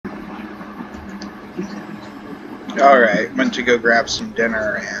Alright, went to go grab some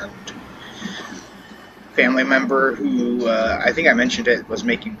dinner, and family member who, I think I mentioned it, was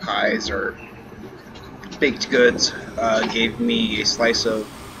making pies or baked goods, gave me a slice of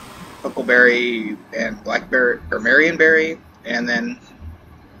huckleberry and blackberry, or marionberry, and then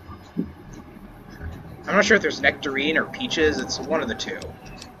I'm not sure if there's nectarine or peaches, it's one of the two.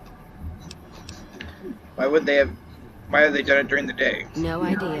 Why would they have, why have they done it during the day? No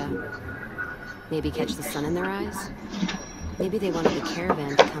idea. Maybe catch the sun in their eyes? Maybe they wanted the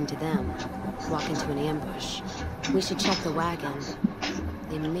caravan to come to them, walk into an ambush. We should check the wagon.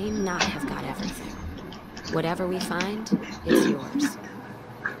 They may not have got everything. Whatever we find, it's yours.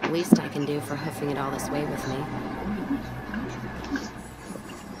 Least I can do for hoofing it all this way with me.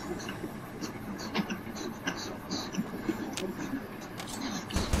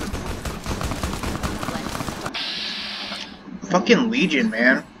 Fucking Legion,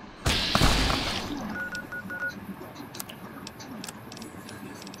 man.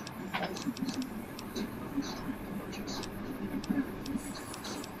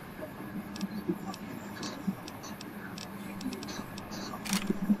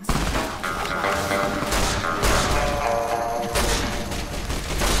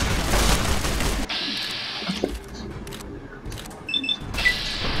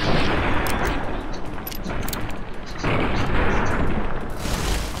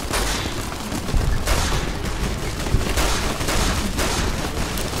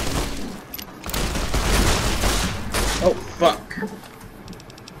 Oh, fuck.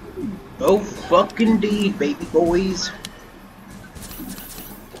 Oh, fuck indeed, baby boys.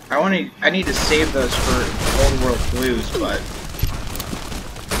 I need to save those for Old World Blues, but...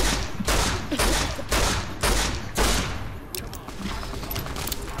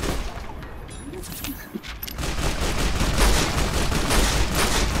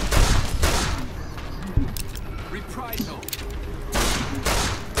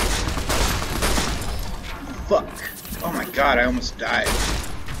 Fuck. Oh my god, I almost died.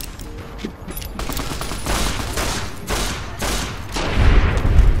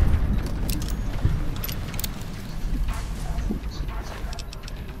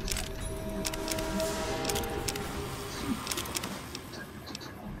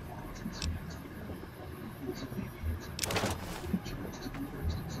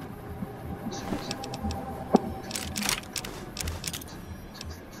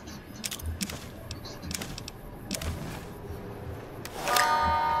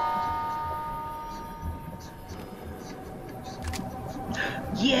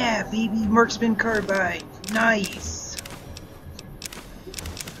 Yeah, baby, Marksman Carbine. Nice.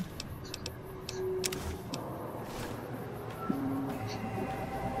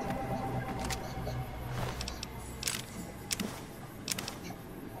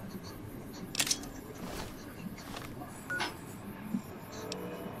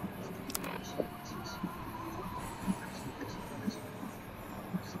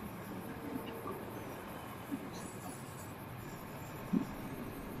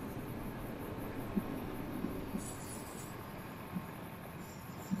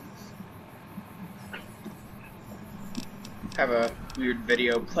 Have a weird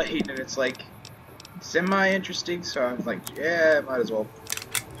video played and it's like semi-interesting, so I'm like, yeah, might as well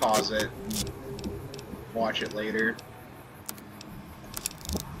pause it and watch it later.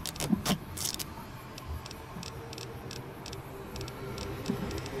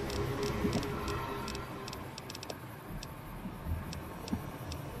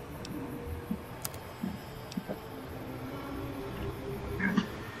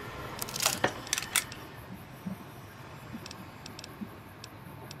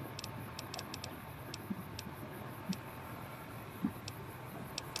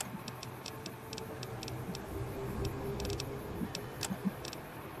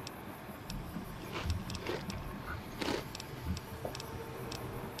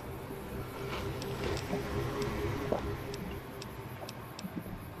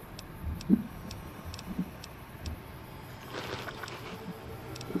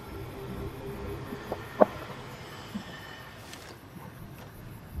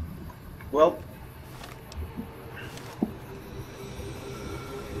 Well,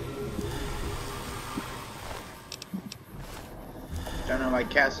 don't know why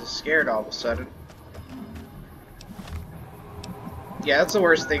Cass is scared all of a sudden. Yeah, that's the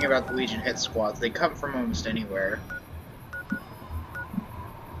worst thing about the Legion hit squads. They come from almost anywhere.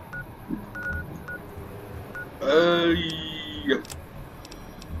 Yep.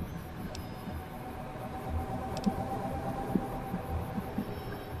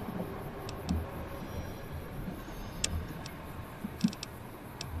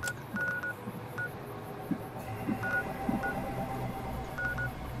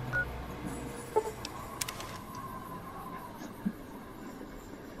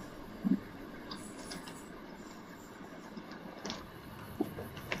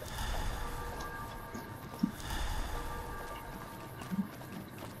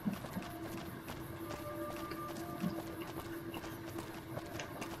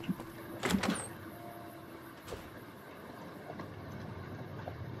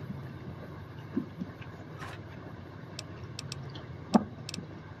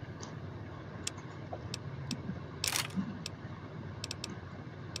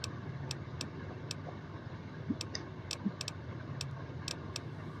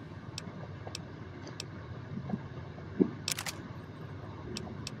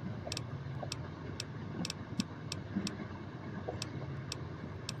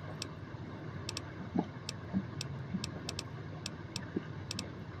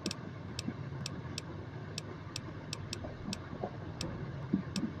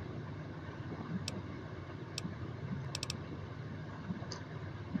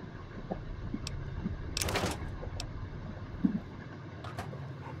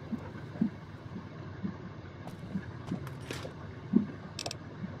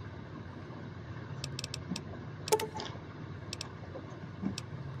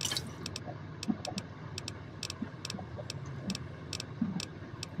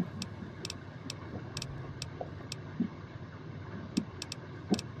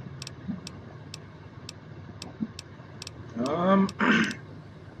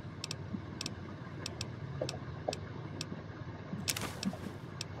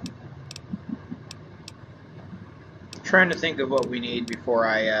 trying to think of what we need before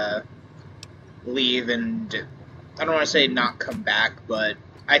I leave, and I don't want to say not come back, but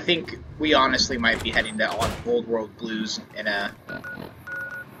I think we honestly might be heading to Old World Blues in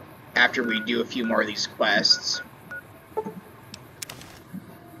after we do a few more of these quests.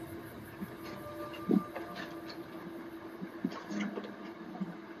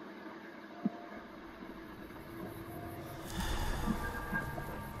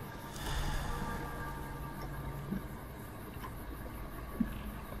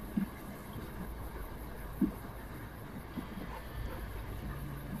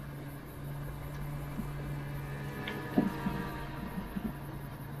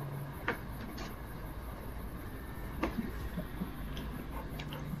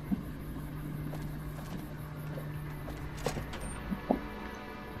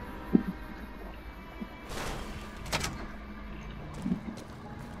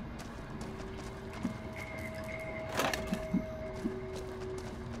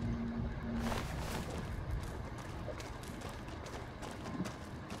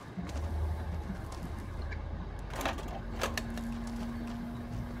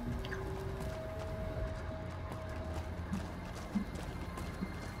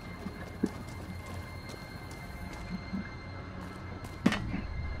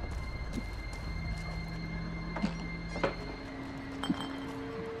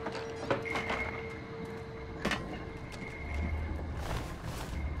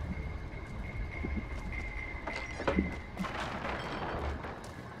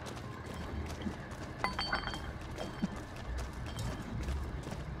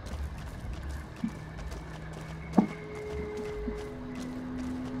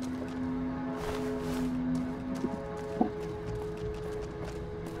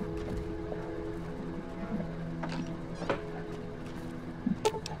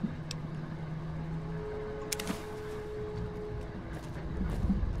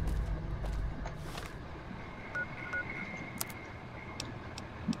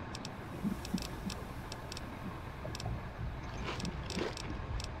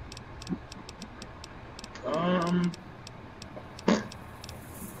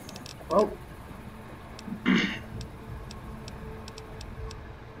 Well,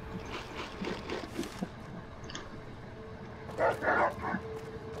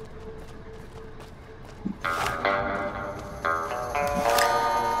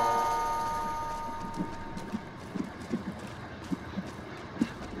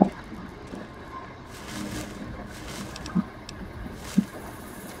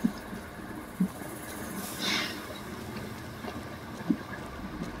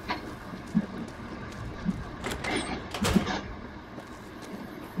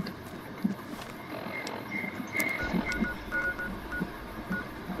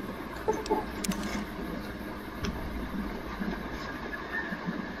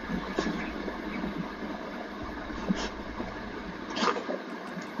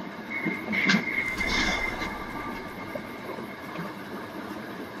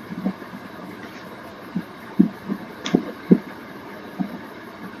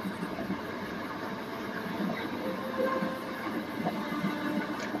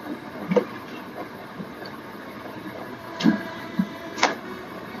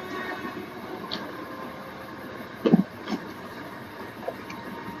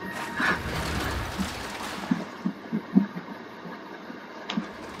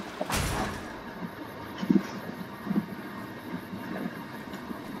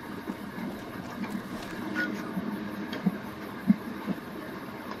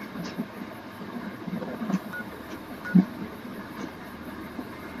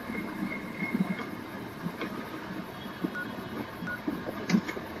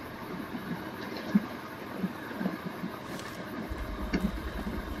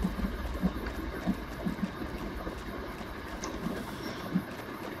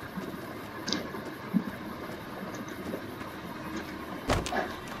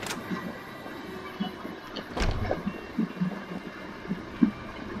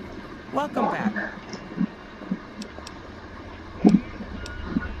 Welcome back.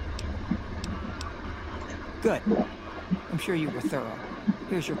 Good. I'm sure you were thorough.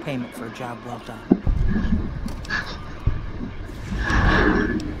 Here's your payment for a job well done.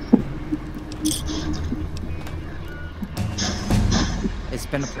 It's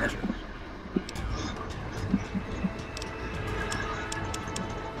been a pleasure.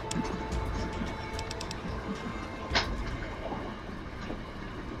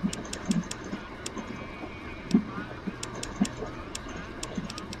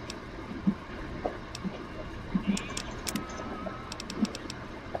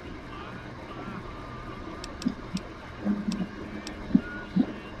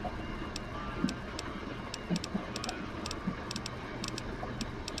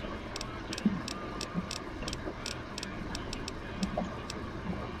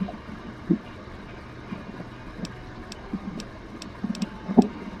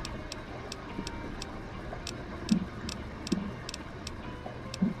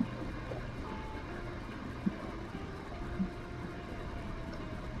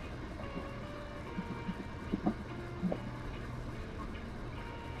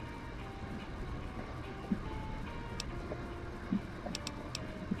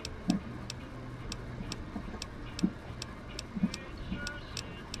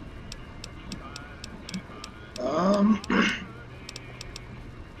 Um,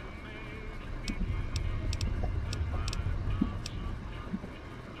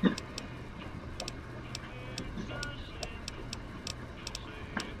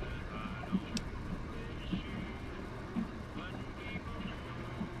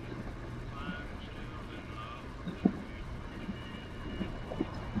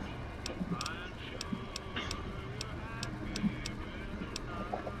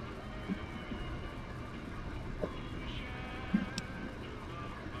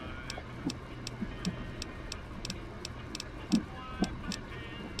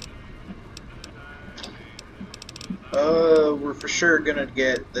 we're for sure gonna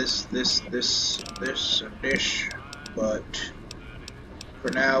get this dish, but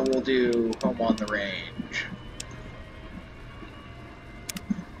for now we'll do Home on the Range.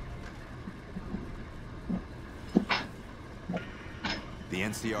 The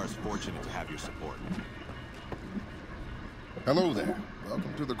NCR is fortunate to have your support. Hello there.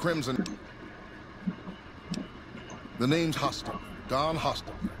 Welcome to the Crimson. The name's Hostetler, Don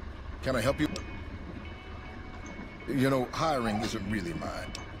Hostetler. Can I help you? You know, hiring isn't really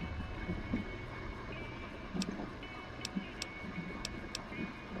mine.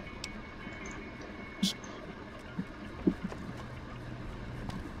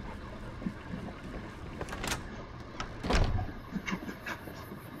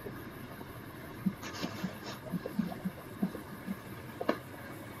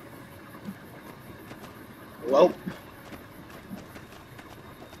 Well,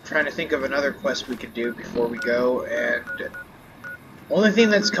 trying to think of another quest we could do before we go, and only thing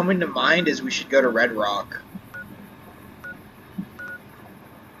that's coming to mind is we should go to Red Rock.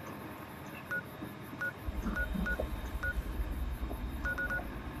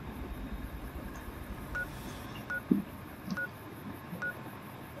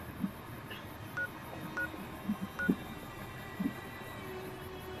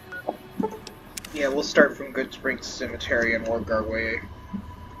 Yeah, we'll start from Good Springs Cemetery and work our way.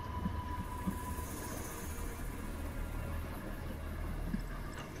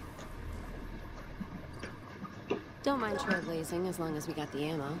 Don't mind trailblazing as long as we got the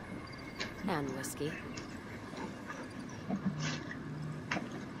ammo. And whiskey.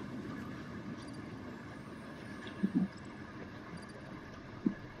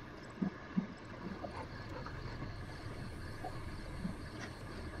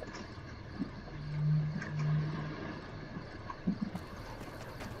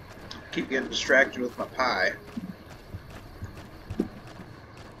 Keep getting distracted with my pie.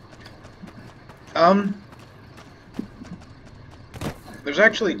 There's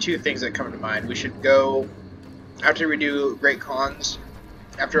actually two things that come to mind. We should go, after we do Great Khans,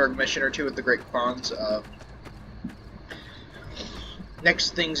 after our mission or two with the Great Khans,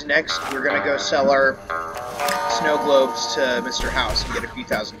 next things next, we're gonna go sell our snow globes to Mr. House and get a few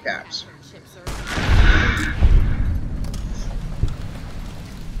thousand caps.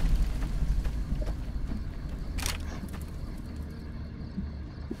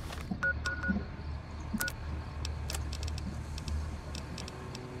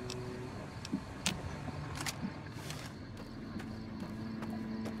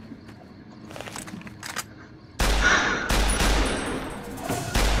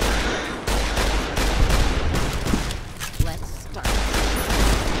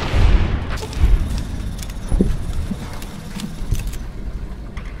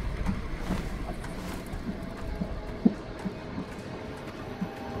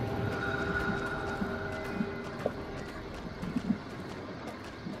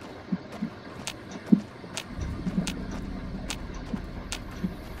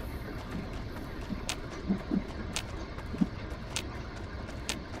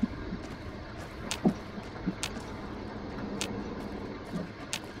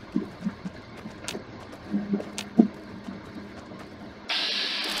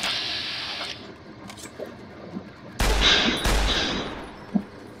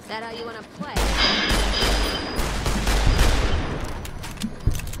 Is that how you want to play?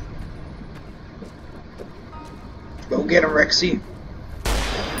 Go get him, Rexy.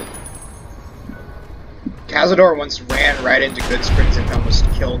 Cazador once ran right into Good Springs and almost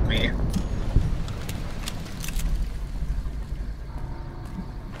killed me.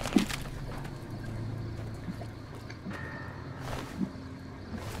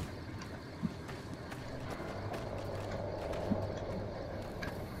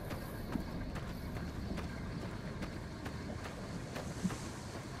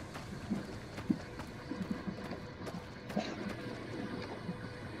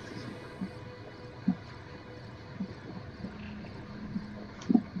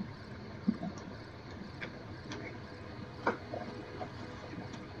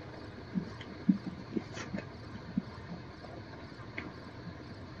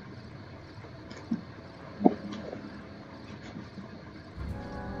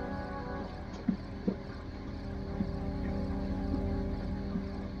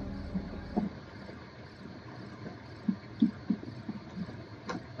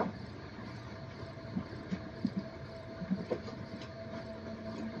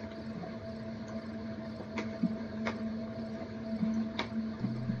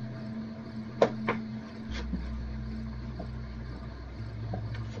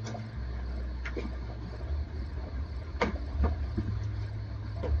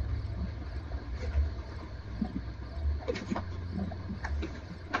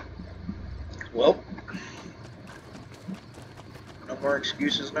 more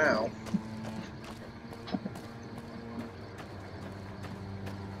excuses now.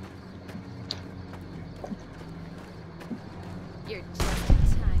 You're just in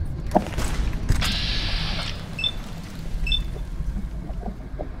time.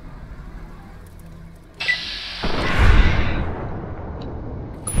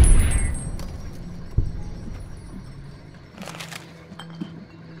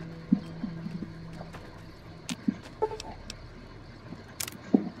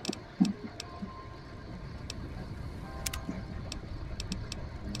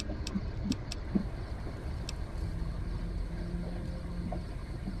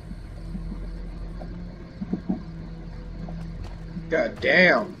 God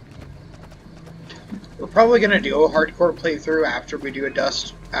damn. We're probably gonna do a hardcore playthrough after we do a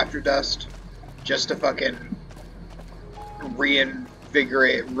After Dust, just to fucking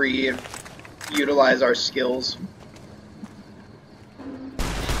reinvigorate, utilize our skills.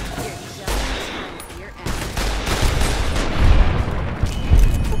 You're just in time for your ass.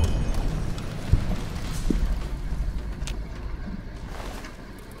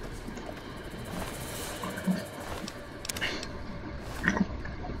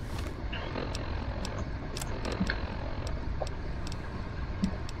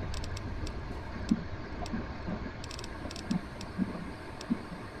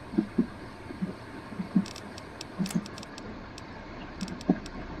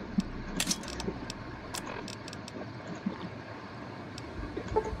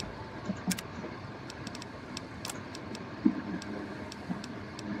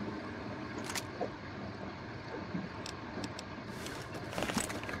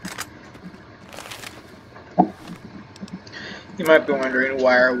 You might be wondering,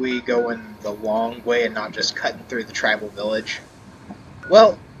 why are we going the long way and not just cutting through the tribal village?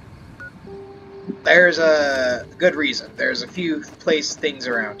 Well, there's a good reason. There's a few things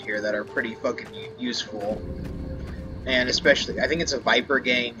around here that are pretty fucking useful. And especially, I think it's a Viper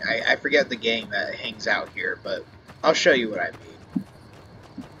gang. I forget the gang that hangs out here, but I'll show you what I mean.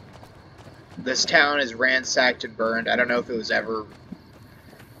 This town is ransacked and burned. I don't know if it was ever...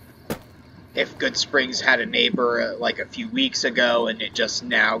 if Good Springs had a neighbor like a few weeks ago and it just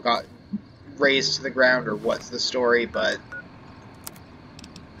now got razed to the ground, or what's the story, but...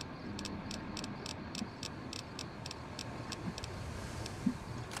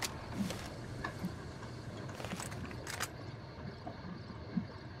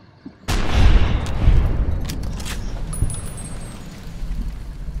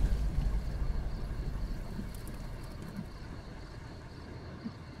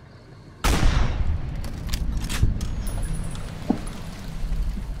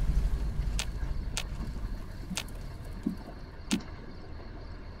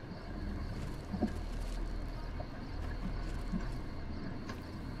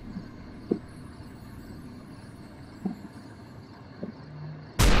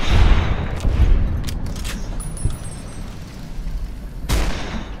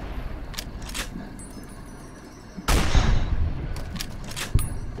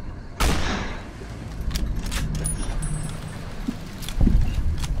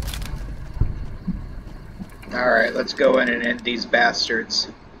 Alright, let's go in and end these bastards.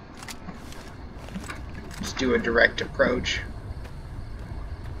 Just do a direct approach.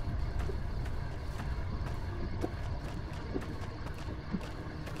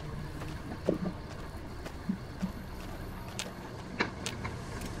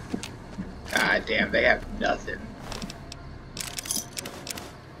 God damn, they have nothing.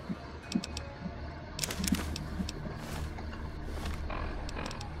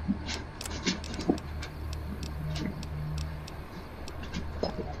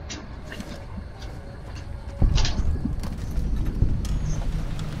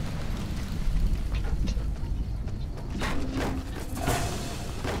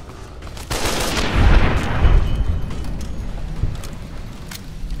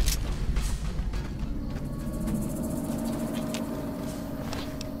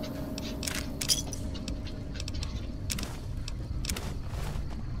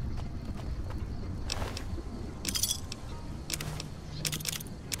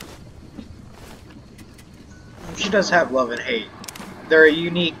 She does have love and hate. They're a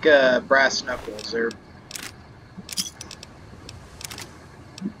unique brass knuckles. They're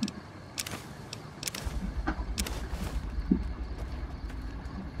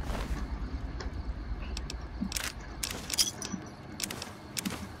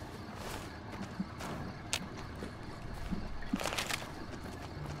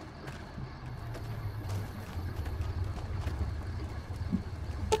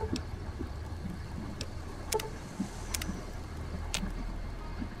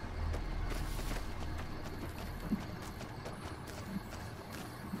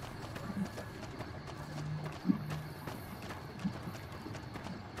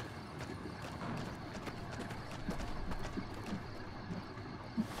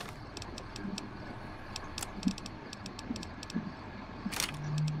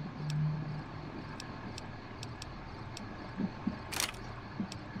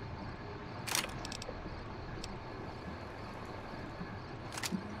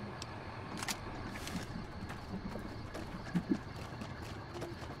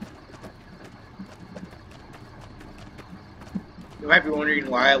You might be wondering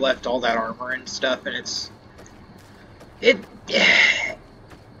why I left all that armor and stuff, and it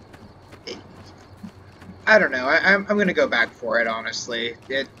I don't know. I'm gonna go back for it, honestly.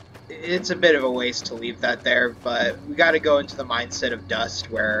 It's a bit of a waste to leave that there, but we got to go into the mindset of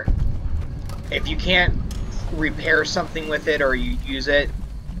Dust, where if you can't repair something with it or you use it,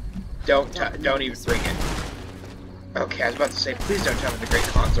 don't even bring it. Okay, I was about to say, please don't tell me the Great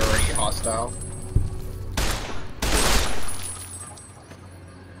Khan's are already hostile.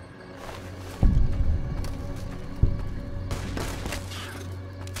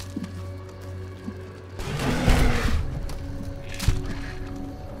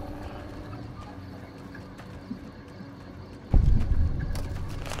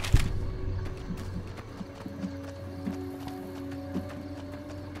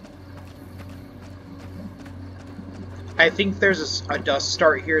 I think there's a dust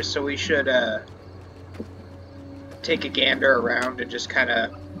start here, so we should take a gander around and just kind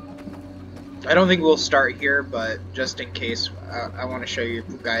of... I don't think we'll start here, but just in case, I want to show you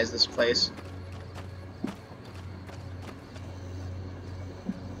guys this place.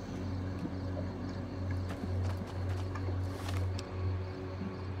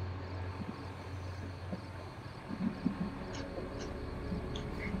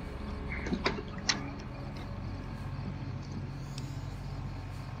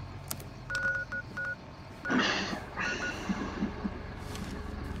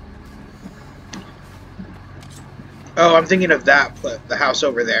 Oh, I'm thinking of that, the house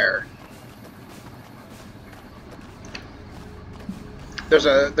over there. There's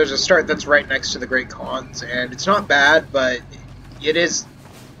a start that's right next to the Great Khans, and it's not bad, but it is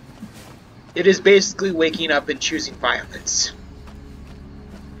basically waking up and choosing violence.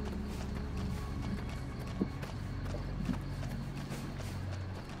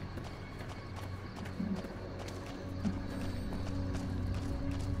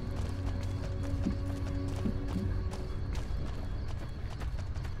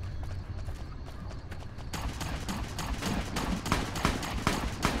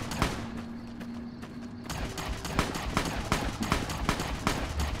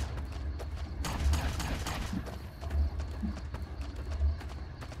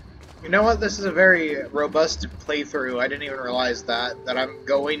 You know what? This is a very robust playthrough. I didn't even realize that I'm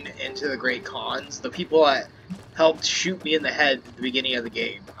going into the Great Khans. The people that helped shoot me in the head at the beginning of the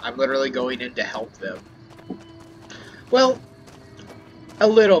game. I'm literally going in to help them. Well, a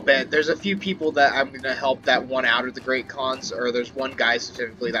little bit. There's a few people that I'm going to help that want out of the Great Khans, or there's one guy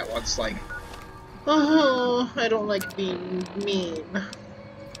specifically that wants, like, oh, I don't like being mean.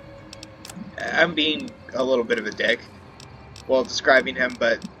 I'm being a little bit of a dick while describing him,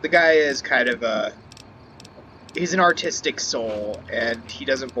 but the guy is kind of he's an artistic soul, and he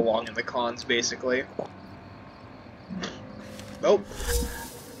doesn't belong in the Khans, basically. Oh.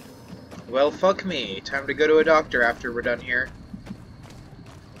 Well, fuck me. Time to go to a doctor after we're done here.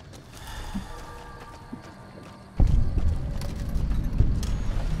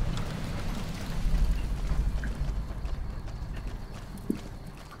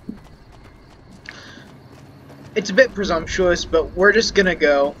 It's a bit presumptuous, but we're just gonna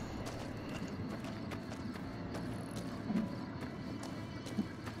go.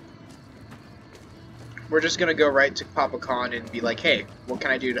 We're just gonna go right to Papa Khan and be like, hey, what can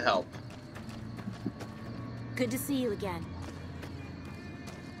I do to help? Good to see you again.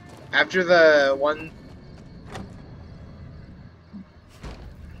 After the one...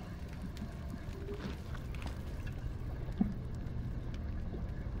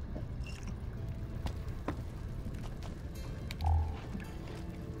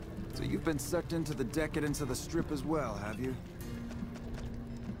 So you've been sucked into the decadence of the Strip as well, have you?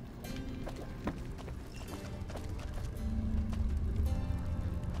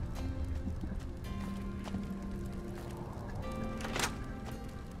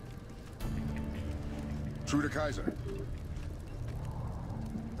 True to Kaiser.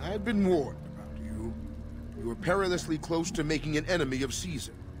 I had been warned about you. You were perilously close to making an enemy of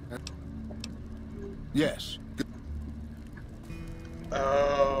Caesar. Yes.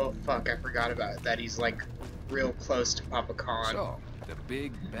 Oh, fuck, I forgot about that. He's, like, real close to Papa Khan. So, the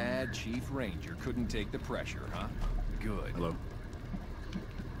big, bad Chief Ranger couldn't take the pressure, huh? Good. Hello.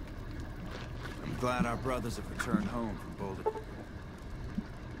 I'm glad our brothers have returned home from Boulder.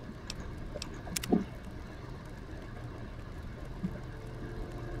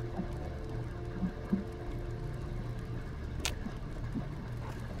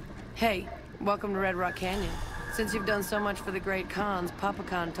 Hey, welcome to Red Rock Canyon. Since you've done so much for the Great Khans, Papa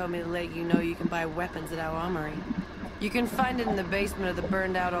Khan told me to let you know you can buy weapons at our armory. You can find it in the basement of the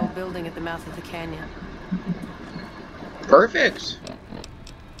burned-out old building at the mouth of the canyon. Perfect.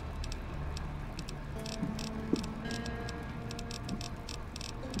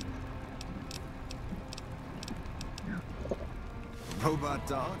 Robot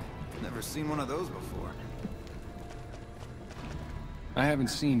dog? Never seen one of those before. I haven't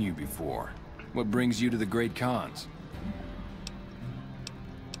seen you before. What brings you to the Great Khans?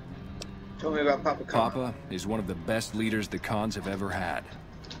 Tell me about Papa Khan. Papa is one of the best leaders the Khans have ever had.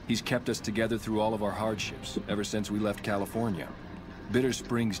 He's kept us together through all of our hardships, ever since we left California. Bitter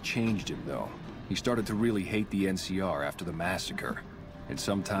Springs changed him, though. He started to really hate the NCR after the massacre. And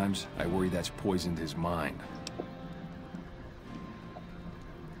sometimes, I worry that's poisoned his mind.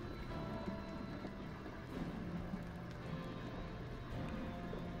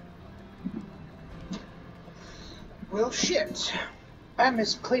 Well, shit. I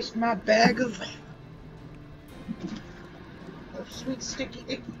misplaced my bag of sweet sticky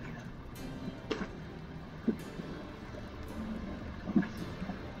icky.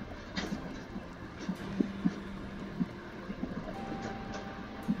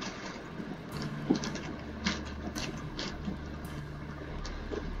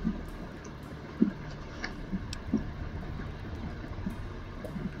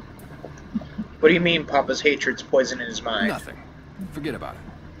 What do you mean Papa's hatred's poisoning his mind? Nothing. Forget about it.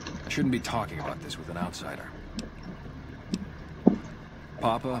 I shouldn't be talking about this with an outsider.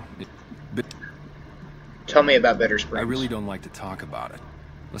 Papa... Tell me about Bitter Springs. I really don't like to talk about it.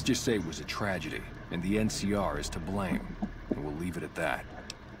 Let's just say it was a tragedy, and the NCR is to blame. And we'll leave it at that.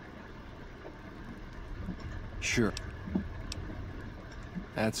 Sure.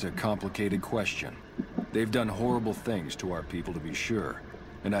 That's a complicated question. They've done horrible things to our people, to be sure.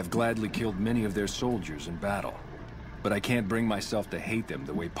 And I've gladly killed many of their soldiers in battle. But I can't bring myself to hate them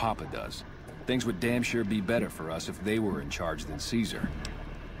the way Papa does. Things would damn sure be better for us if they were in charge than Caesar.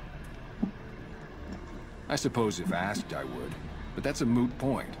 I suppose if asked, I would. But that's a moot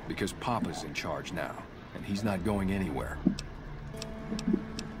point, because Papa's in charge now, and he's not going anywhere.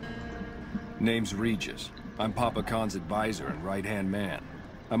 Name's Regis. I'm Papa Khan's advisor and right-hand man.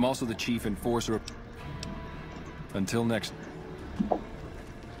 I'm also the chief enforcer of... Until next...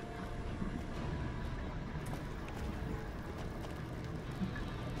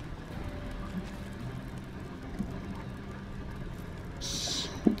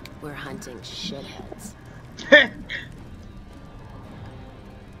 We're hunting shitheads.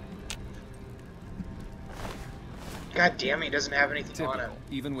 God damn, he doesn't have anything on him. Typical,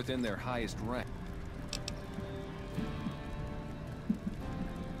 even within their highest rank.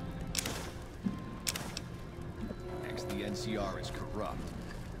 Next, the NCR is corrupt.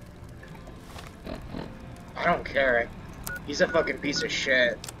 I don't care. He's a fucking piece of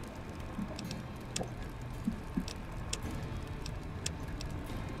shit.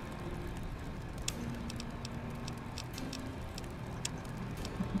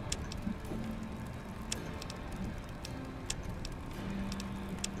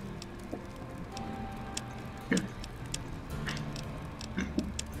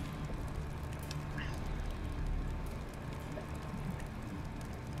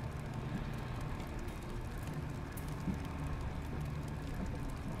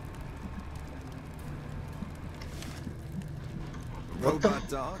 Robot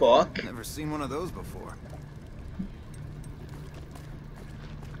dog? Fuck. Never seen one of those before.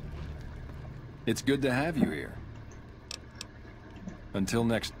 It's good to have you here. Until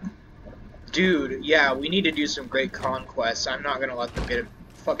next... Dude, yeah, we need to do some great conquests. I'm not gonna let them get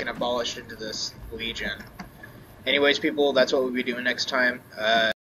fucking abolished into this Legion. Anyways, people, that's what we'll be doing next time.